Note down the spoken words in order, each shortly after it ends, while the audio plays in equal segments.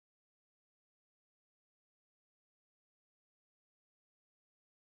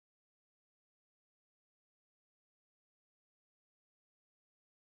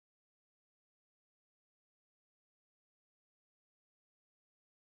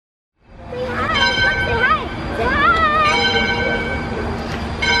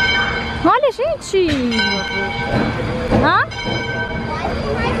gente! Hã?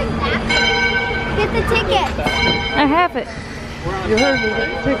 Get the ticket. I have it. You heard me, get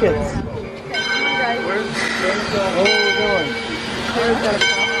the tickets. Where are we going?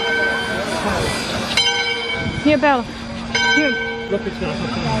 Here, Bella. Here. Look, it's not.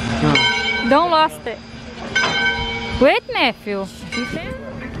 Don't lost it. Wait, Matthew.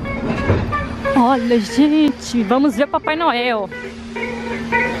 Olha, gente, vamos ver o Papai Noel.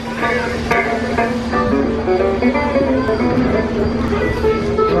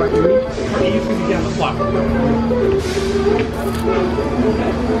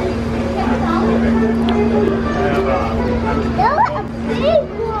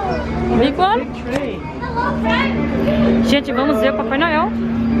 Big one? Gente, vamos ver o Papai Noel.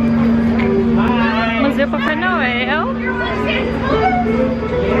 Vamos ver o Papai Noel.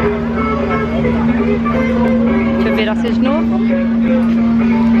 Deixa eu virar vocês de novo.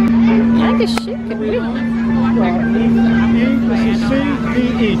 Ai, que chique.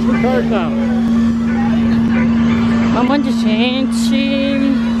 Um monte de gente.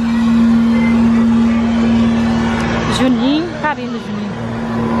 Juninho, carinho do Juninho.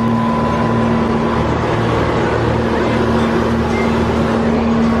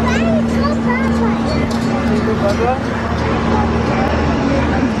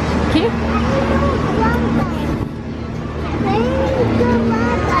 Aqui?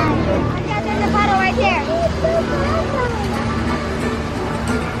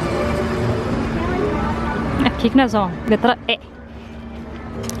 Aqui que nós vamos. Letra E.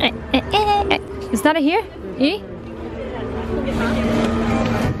 E. Is that here? E?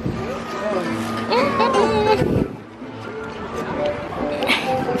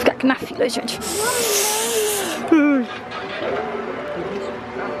 Vou ficar aqui na fila, gente.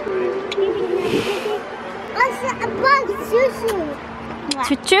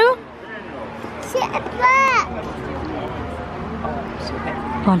 Chuchu?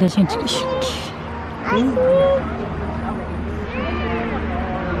 Olha, gente, que chique.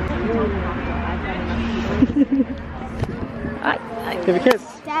 Ai, ai. Give a kiss.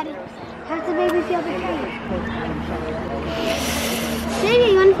 Daddy, how's the baby feel the train? Daddy,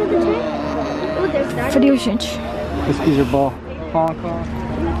 you want to feel the train? Oh, there's that. Frio, gente. This is your ball. Honk, honk.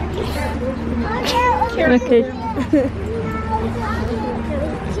 Ok.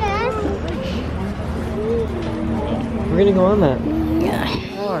 We're gonna go on that.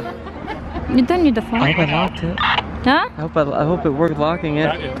 You don't need the phone. I hope I locked it. Huh? I hope it worked locking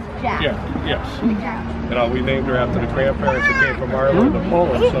it. Yes. And we named her after the grandparents that came from Ireland and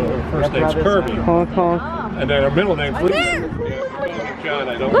Poland, so her first name's Kirby. Honk, honk. And then her middle name's Lisa. John,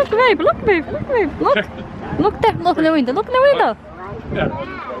 I don't Look, babe, look, babe, look, babe, look. Look there, look in the window, look in the window. Yeah.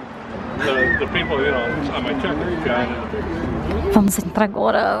 The people, you know, on my checker, John. Vamos entrar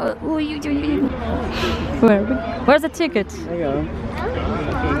agora. Ui, ui, ui. Where's the ticket? There you go.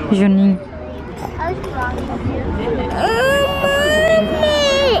 Juninho.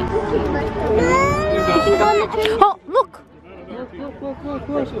 Oh, look!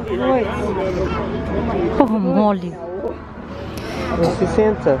 Oh, mole. This is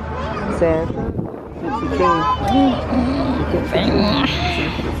Santa. Santa. This is King.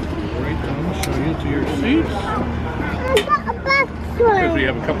 Show you to your seats. Because we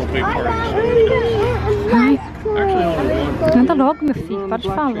have a couple big parties. Ai, Actually, only one. anda logo, meu filho, para de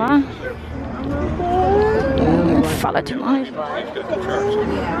falar. Fala demais.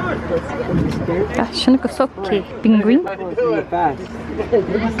 Tá achando que eu sou o quê? Pinguim? Go fast.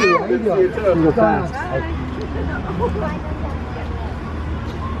 Go fast.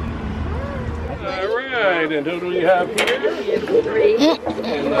 Alright, and who do we have here?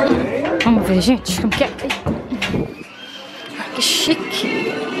 Vamos ver, gente, como que é? Que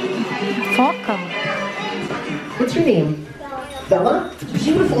chique. Foca. What's your name? Bella?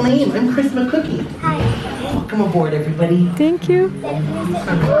 Beautiful name. I'm Chris McCookie. Hi. Welcome aboard, everybody. Thank you.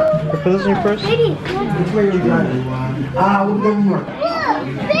 Put this in your purse. Which way are you driving? We'll be going north.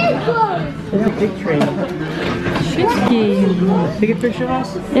 Big one. It's a big train. Chique. Take a picture of us?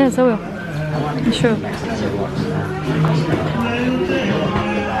 Yes, I will. Sure.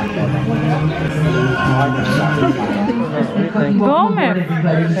 Go, man.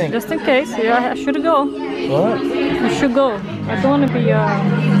 Just in case. Yeah, I should go. What? I should go. I don't want to be a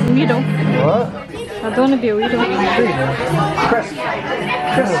widow. What? I don't want to be a widow. Chris.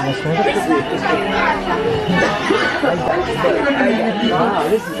 Wow,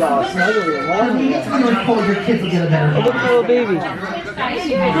 this is all snuggly and warm. It's really cold. Your kids will get a better. Look at the little baby.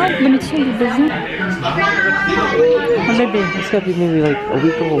 Ai, que bonitinho, bebezinho. Um bebê. It's got to be maybe like a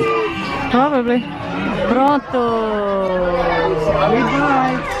week old. Probably. Pronto.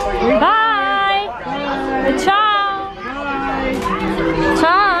 Bye. Bye. Ciao!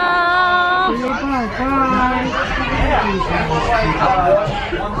 Ciao!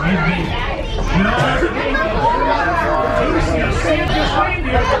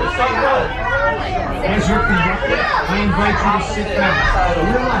 As your conductor, I invite you to sit down,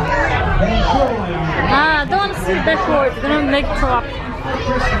 relax, and enjoy. Ah, don't want to sit backwards, it's gonna make throw up.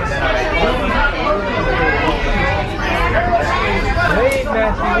 Wave,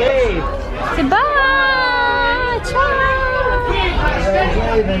 Matthew, wave. Say bye! Ciao!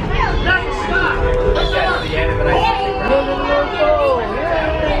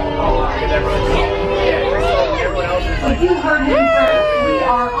 You heard him first. We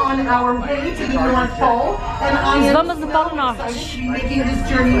are on our way to the North Pole, and I am Vamos no Polo Norte. excited to be making this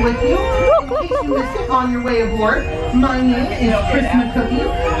journey with you. In case you missed it on your way aboard, my name is Chris McCookie.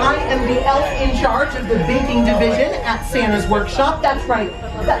 I am the elf in charge of the baking division at Santa's Workshop. That's right.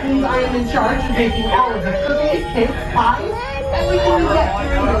 That means I am in charge of baking all of the cookies, cakes, pies, everything you get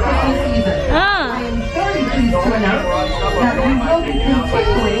during the Christmas season. I am very pleased to announce that we will be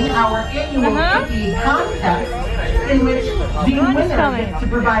continuing our annual cookie contest, in which the winner gets to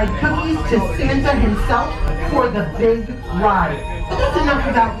provide cookies to Santa himself for the big ride. But that's enough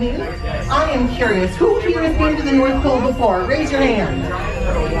about me. I am curious, who here has been to the North Pole before? Raise your hand.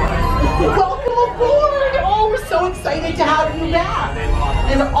 Welcome aboard! Oh, we're so excited to have you back.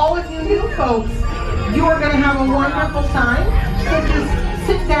 And all of you new folks, you are going to have a wonderful time. So just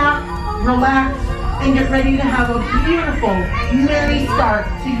sit back, relax, and get ready to have a beautiful, merry start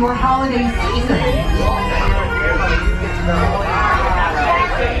to your holiday season.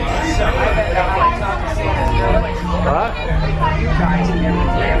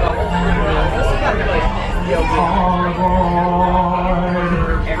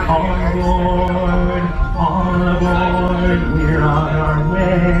 All aboard, we're on our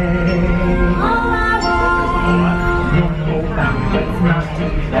way. Let's not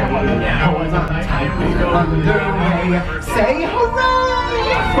delay, hold on tight, we're underway. Say hooray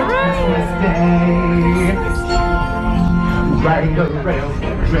for Christmas Day. Riding the rails,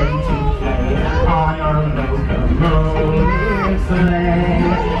 get ready to play on our locomotive sleigh.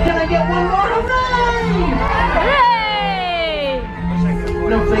 Can I get one more hooray? Hooray!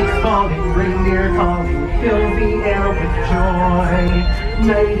 Snowflakes falling, reindeer calling, fill the air with joy.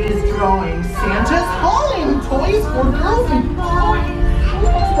 Night is drawing, Santa's hauling toys for girls and boys.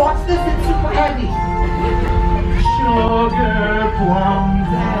 Watch this, it's super heavy. Sugar plum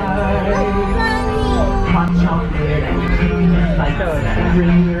ice, hot chocolate and cream lights,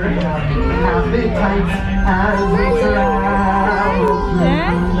 bring your happy appetites as we travel through the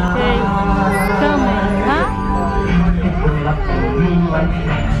night. Moonlight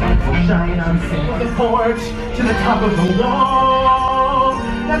shine on Santa's porch to the top of the wall.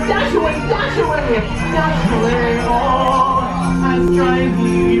 Now dash away, dash away, dash away all as drive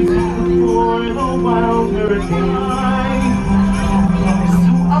leaves before the wild hurricane.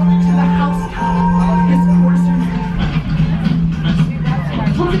 So up to the housetop, his coursers.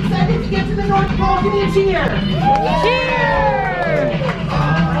 Who's excited to get to the North Pole? Give me a cheer! Cheer!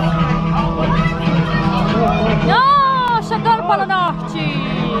 No! Chegou no Polo Norte!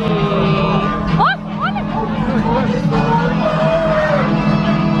 Oh, olha!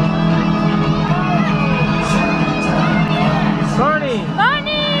 Barney!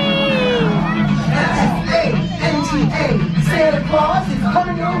 Barney! S-A-N-T-A, Santa Claus is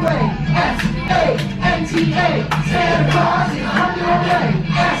coming your way. S-A-N-T-A, Santa Claus is coming your way.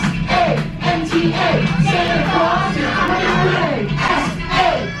 S-A-N-T-A, Santa Claus is coming your way.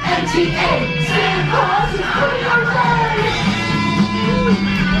 S-A-N-T-A, Santa Claus is coming your way.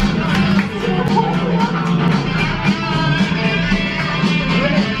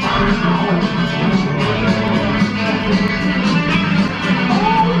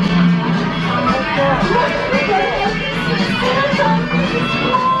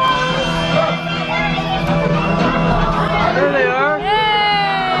 There they are.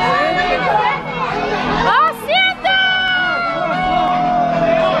 Oh, Santa!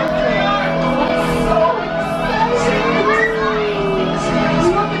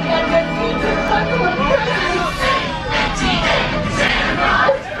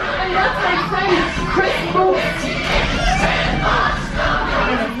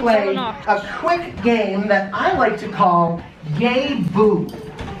 Play a quick game that I like to call Yay Boo.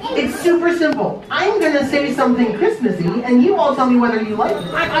 It's super simple. I'm going to say something Christmassy, and you all tell me whether you like it.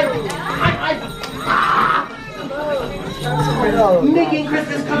 Making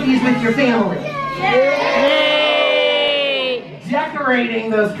Christmas cookies with your family. Yay! Decorating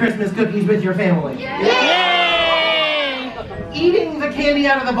those Christmas cookies with your family. Yay! eating the candy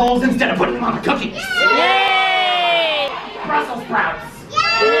out of the bowls instead of putting them on the cookies. Yay! Brussels sprouts.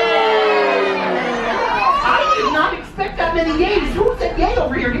 I did not expect that many yays. Who said yay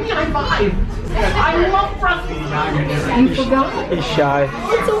over here? Give me a high five. I love Brussels sprouts. You forgot? He's shy.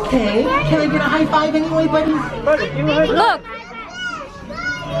 It's okay. Can I get a high five anyway, buddy? Look!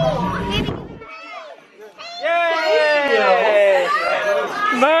 Yay!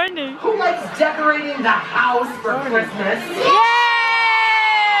 Bernie! Who likes decorating the house for Christmas? Yay!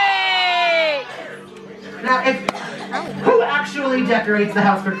 Now, who actually decorates the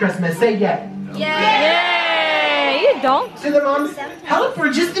house for Christmas? Say yay. Yay! You don't. Do the moms help or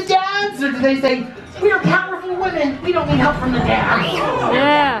just the dads? Or do they say, we are powerful women, we don't need help from the dads?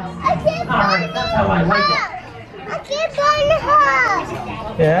 Yeah. Alright, that's how I like it. I can't find the house.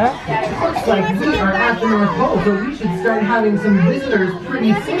 Yeah? Looks like we are at the North Pole, so we should start having some visitors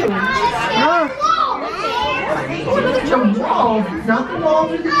pretty soon. Oh, look at the walls, not the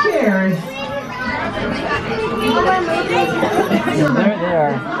walls or the chairs. There they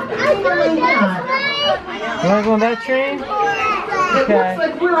are. You want to go on that train? It looks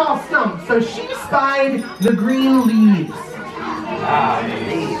like we're all stumped. So she spied the green leaves.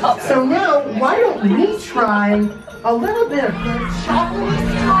 So now, why don't we try a little bit of chocolate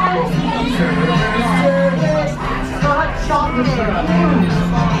hot chocolate.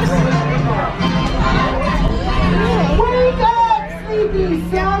 Wake up, sleepy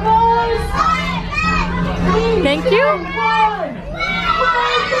Sammers! Thank you.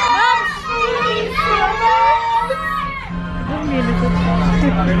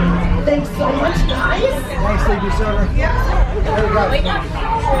 Thanks so much, guys. Nice sleepy server. Yeah.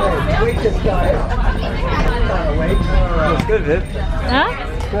 Wake this guy. Wake. It's good, Viv. Hã?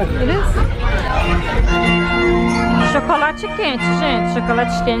 It is. Chocolate quente, gente.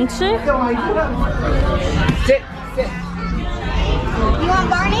 Chocolate quente. So I do have... Sit. You want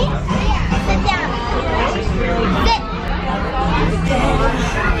Barney? Sit down. Sit.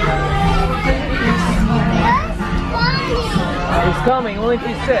 He's coming, only if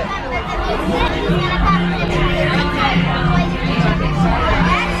you sit.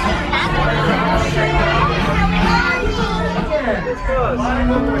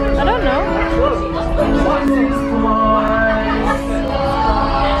 I don't know.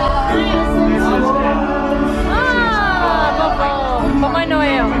 Mamãe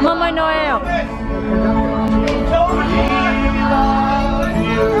Noel. Mamãe Noel.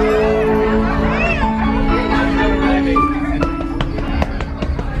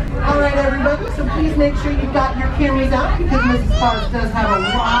 Alright everybody, so please make sure you've got your cameras out because Mrs. Parks does have a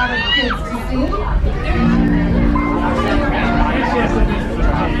lot of kids to see.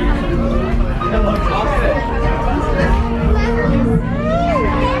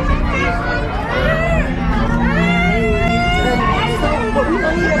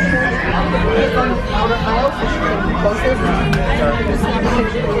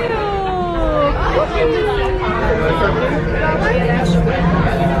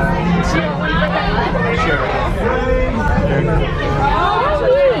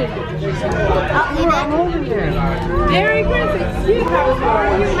 Merry Christmas.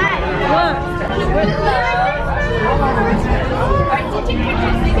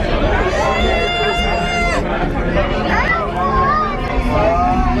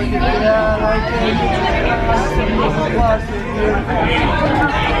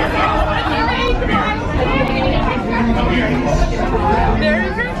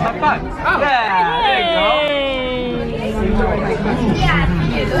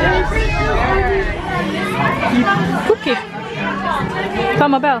 Cookie.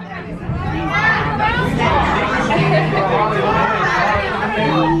 Toma, Bella.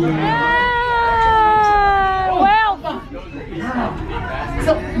 Well.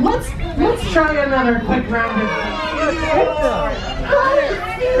 So let's try another quick round of.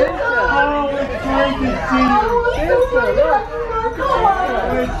 Oh, it's great to see you.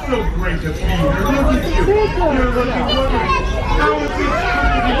 It's so great to see you. You're looking wonderful.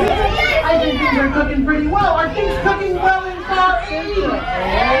 I think things are cooking pretty well. Are things cooking well in Car E?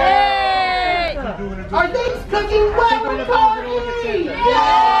 Yay! Are things cooking well in Car E?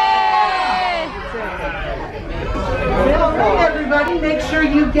 Alright everybody, make sure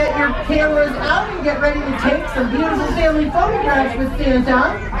you get your cameras out and get ready to take some beautiful family photographs with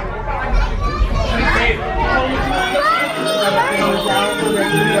Santa.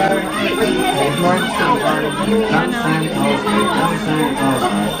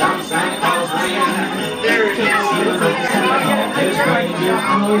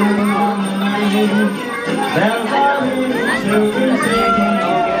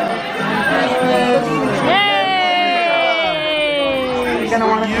 gonna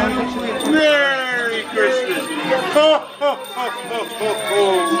want to come picture with you. Merry Christmas! Ho, ho, ho, ho, ho, ho.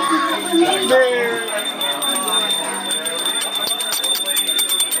 Merry.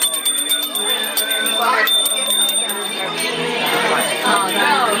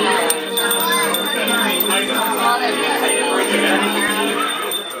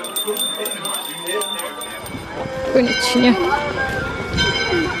 Bonitinha.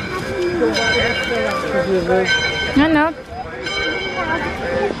 Ah, não.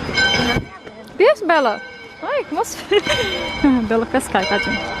 Isso, Bela. Ai, que moça. Bela cascai,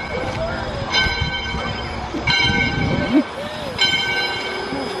 tadinha.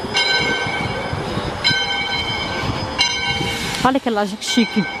 Olha que loja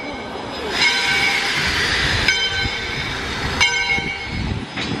chique.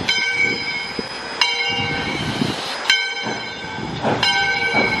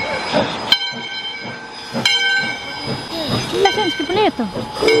 Olha, gente, que bonito.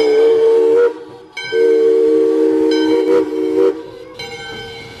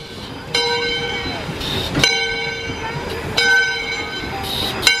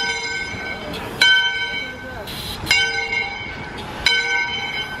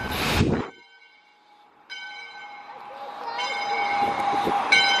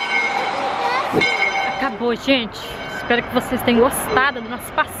 Acabou, gente. Espero que vocês tenham gostado do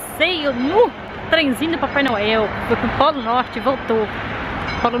nosso passeio no trenzinho do Papai Noel. Foi pro Polo Norte e voltou.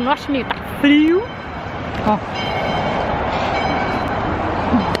 Polo Norte meio tá frio. Ó.